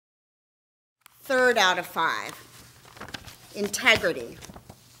Third out of 5, integrity.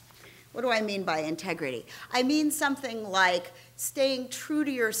 What do I mean by integrity? I mean something like staying true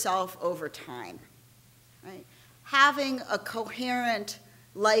to yourself over time, right? Having a coherent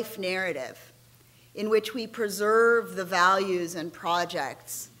life narrative in which we preserve the values and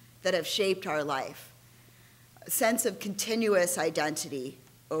projects that have shaped our life, a sense of continuous identity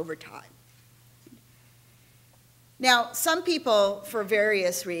over time. Now, some people, for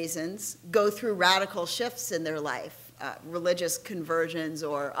various reasons, go through radical shifts in their life, religious conversions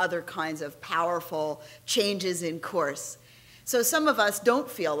or other kinds of powerful changes in course. So some of us don't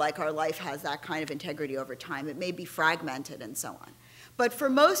feel like our life has that kind of integrity over time. It may be fragmented and so on. But for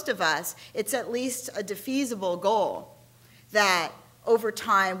most of us, it's at least a defeasible goal that over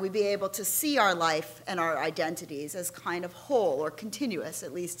time we be able to see our life and our identities as kind of whole or continuous,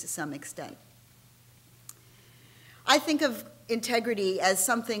 at least to some extent. I think of integrity as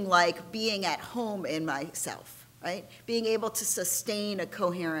something like being at home in myself, right? Being able to sustain a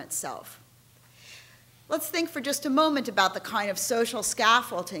coherent self. Let's think for just a moment about the kind of social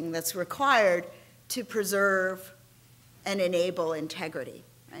scaffolding that's required to preserve and enable integrity,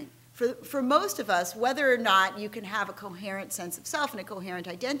 right? For most of us, whether or not you can have a coherent sense of self and a coherent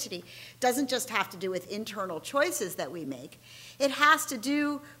identity doesn't just have to do with internal choices that we make. It has to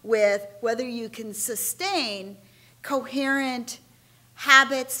do with whether you can sustain coherent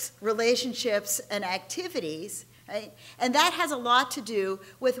habits, relationships, and activities, right? And that has a lot to do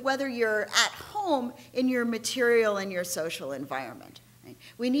with whether you're at home in your material and your social environment. Right?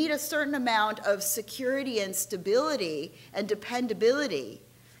 We need a certain amount of security and stability and dependability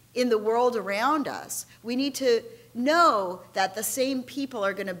in the world around us. We need to know that the same people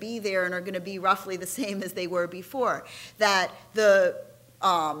are going to be there and are going to be roughly the same as they were before, that the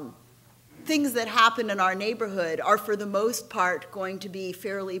things that happen in our neighborhood are for the most part going to be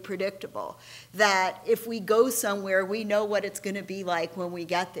fairly predictable, that if we go somewhere, we know what it's going to be like when we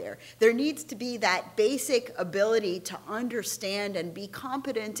get there. There needs to be that basic ability to understand and be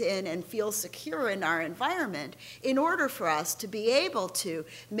competent in and feel secure in our environment in order for us to be able to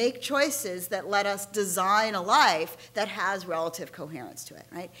make choices that let us design a life that has relative coherence to it,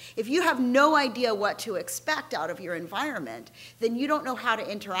 right? If you have no idea what to expect out of your environment, then you don't know how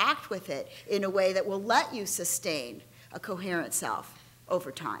to interact with it in a way that will let you sustain a coherent self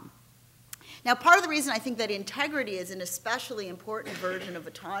over time. Now, part of the reason I think that integrity is an especially important version of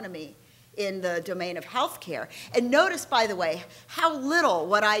autonomy in the domain of healthcare, and notice, by the way, how little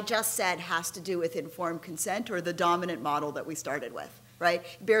what I just said has to do with informed consent or the dominant model that we started with, right?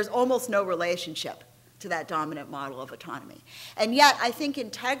 It bears almost no relationship to that dominant model of autonomy. And yet, I think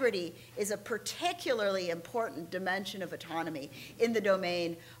integrity is a particularly important dimension of autonomy in the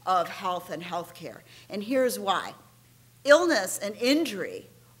domain of health and healthcare. And here's why. Illness and injury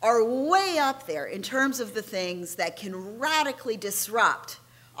are way up there in terms of the things that can radically disrupt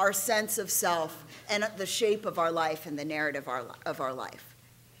our sense of self and the shape of our life and the narrative of our life.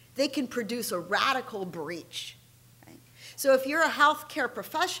 They can produce a radical breach. So if you're a healthcare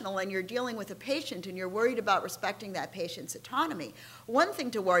professional and you're dealing with a patient and you're worried about respecting that patient's autonomy, one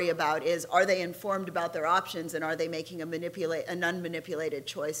thing to worry about is, are they informed about their options and are they making an unmanipulated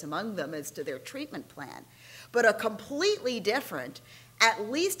choice among them as to their treatment plan? But a completely different,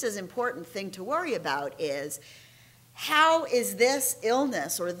 at least as important thing to worry about is, how is this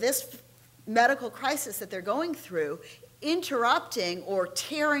illness or this medical crisis that they're going through interrupting or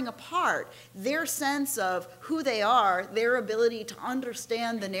tearing apart their sense of who they are, their ability to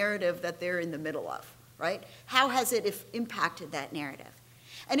understand the narrative that they're in the middle of, right? How has it impacted that narrative?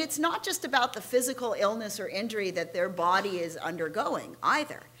 And it's not just about the physical illness or injury that their body is undergoing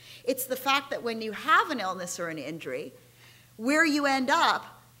either. It's the fact that when you have an illness or an injury, where you end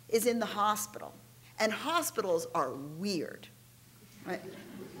up is in the hospital. And hospitals are weird, right?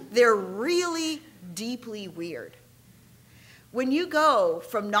 They're really deeply weird. When you go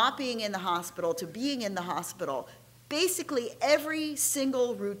from not being in the hospital to being in the hospital, basically every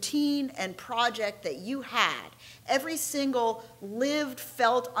single routine and project that you had, every single lived,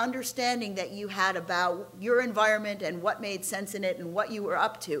 felt understanding that you had about your environment and what made sense in it and what you were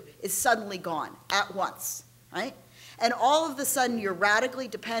up to is suddenly gone at once, right? And all of a sudden you're radically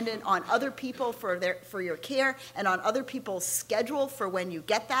dependent on other people for your care and on other people's schedule for when you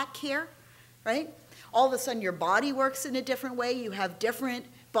get that care, right? All of a sudden your body works in a different way. You have different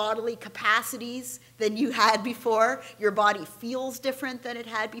bodily capacities than you had before. Your body feels different than it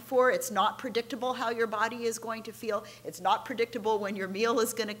had before. It's not predictable how your body is going to feel. It's not predictable when your meal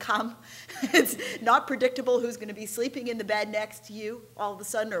is going to come. It's not predictable who's going to be sleeping in the bed next to you all of a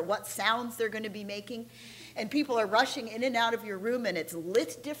sudden or what sounds they're going to be making. and people are rushing in and out of your room, and it's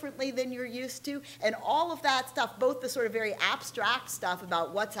lit differently than you're used to, and all of that stuff, both the sort of very abstract stuff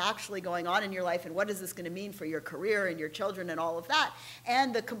about what's actually going on in your life and what is this going to mean for your career and your children and all of that,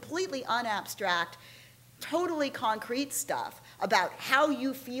 and the completely unabstract, totally concrete stuff about how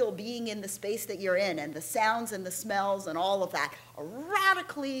you feel being in the space that you're in, and the sounds and the smells and all of that are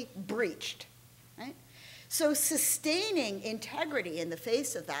radically breached, right? So sustaining integrity in the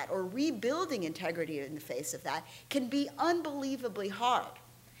face of that, or rebuilding integrity in the face of that, can be unbelievably hard.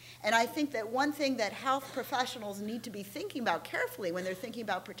 And I think that one thing that health professionals need to be thinking about carefully when they're thinking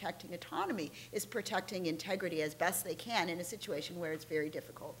about protecting autonomy is protecting integrity as best they can in a situation where it's very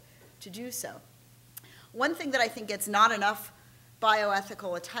difficult to do so. One thing that I think gets not enough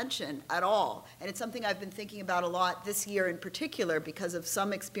bioethical attention at all, and it's something I've been thinking about a lot this year in particular because of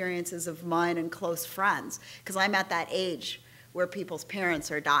some experiences of mine and close friends, because I'm at that age where people's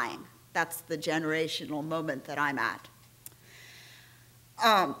parents are dying. That's the generational moment that I'm at.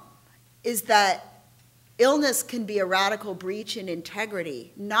 Is that illness can be a radical breach in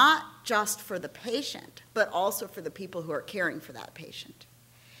integrity, not just for the patient, but also for the people who are caring for that patient.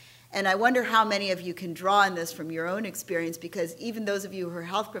 And I wonder how many of you can draw on this from your own experience, because even those of you who are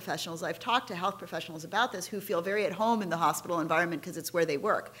health professionals, I've talked to health professionals about this who feel very at home in the hospital environment because it's where they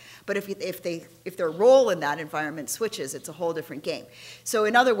work. But if their role in that environment switches, it's a whole different game. So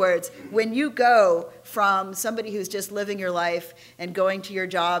in other words, when you go from somebody who's just living your life and going to your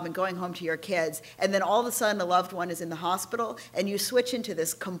job and going home to your kids, and then all of a sudden a loved one is in the hospital, and you switch into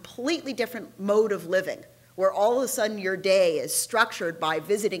this completely different mode of living, where all of a sudden your day is structured by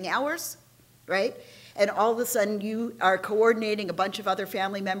visiting hours, right? And all of a sudden you are coordinating a bunch of other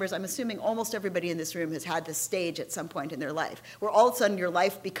family members. I'm assuming almost everybody in this room has had this stage at some point in their life, where all of a sudden your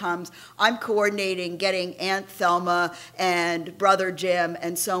life becomes, I'm coordinating getting Aunt Thelma and Brother Jim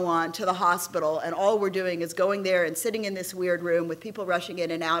and so on to the hospital, and all we're doing is going there and sitting in this weird room with people rushing in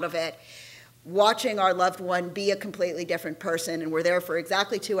and out of it, watching our loved one be a completely different person, and we're there for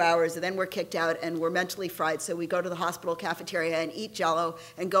exactly 2 hours, and then we're kicked out and we're mentally fried, so we go to the hospital cafeteria and eat Jell-O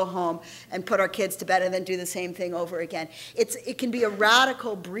and go home and put our kids to bed and then do the same thing over again. It can be a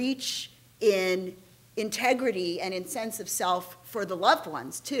radical breach in integrity and in sense of self for the loved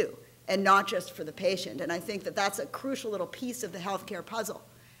ones too, and not just for the patient. And I think that that's a crucial little piece of the healthcare puzzle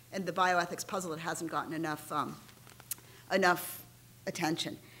and the bioethics puzzle that hasn't gotten enough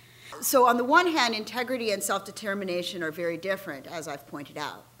attention. So on the one hand, integrity and self-determination are very different, as I've pointed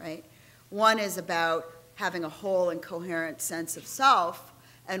out, right? One is about having a whole and coherent sense of self,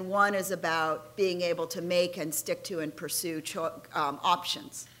 and one is about being able to make and stick to and pursue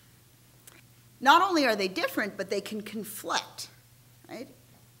options. Not only are they different, but they can conflict, right?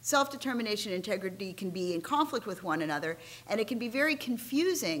 Self-determination and integrity can be in conflict with one another, and it can be very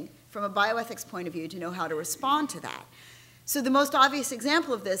confusing from a bioethics point of view to know how to respond to that. So the most obvious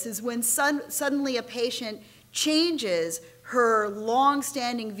example of this is when suddenly a patient changes her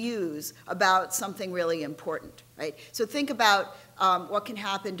long-standing views about something really important, right? So think about what can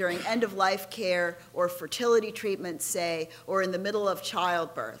happen during end-of-life care or fertility treatments, say, or in the middle of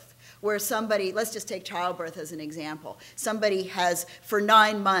childbirth, where somebody, let's just take childbirth as an example. Somebody has, for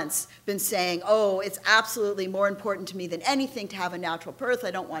 9 months, been saying, oh, it's absolutely more important to me than anything to have a natural birth. I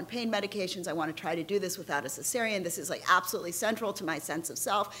don't want pain medications. I want to try to do this without a cesarean. This is like absolutely central to my sense of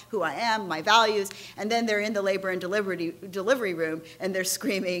self, who I am, my values. And then they're in the labor and delivery room, and they're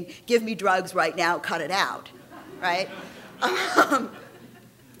screaming, give me drugs right now, cut it out, right?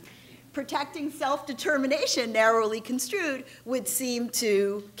 Protecting self-determination, narrowly construed, would seem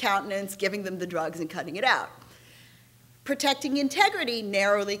to countenance giving them the drugs and cutting it out. Protecting integrity,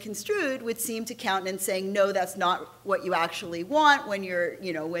 narrowly construed, would seem to countenance saying, no, that's not what you actually want when you're,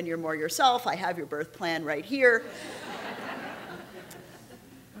 when you're more yourself. I have your birth plan right here.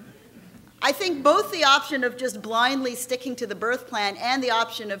 I think both the option of just blindly sticking to the birth plan and the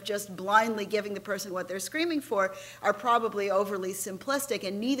option of just blindly giving the person what they're screaming for are probably overly simplistic,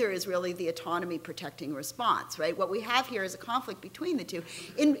 and neither is really the autonomy protecting response, right? What we have here is a conflict between the two.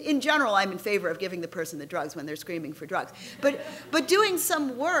 In general, I'm in favor of giving the person the drugs when they're screaming for drugs. But doing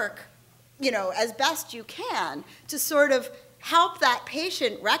some work, as best you can to sort of help that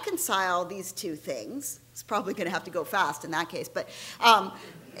patient reconcile these two things. It's probably going to have to go fast in that case, but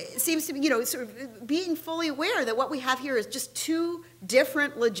it seems to be, sort of being fully aware that what we have here is just two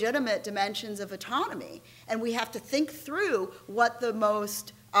different legitimate dimensions of autonomy, and we have to think through what the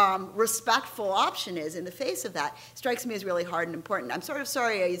most respectful option is in the face of that strikes me as really hard and important. I'm sort of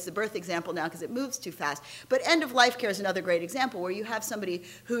sorry I use the birth example now because it moves too fast, but end-of-life care is another great example where you have somebody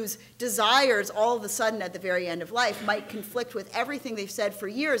whose desires all of a sudden at the very end of life might conflict with everything they've said for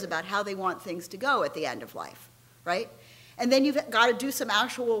years about how they want things to go at the end of life, right? And then you've got to do some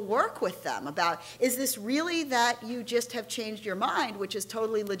actual work with them about, is this really that you just have changed your mind, which is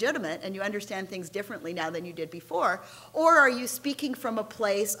totally legitimate, and you understand things differently now than you did before? Or are you speaking from a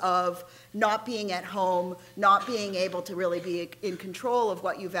place of not being at home, not being able to really be in control of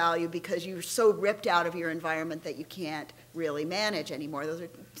what you value because you're so ripped out of your environment that you can't really manage anymore? Those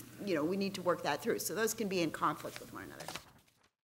are, we need to work that through. So those can be in conflict with one another.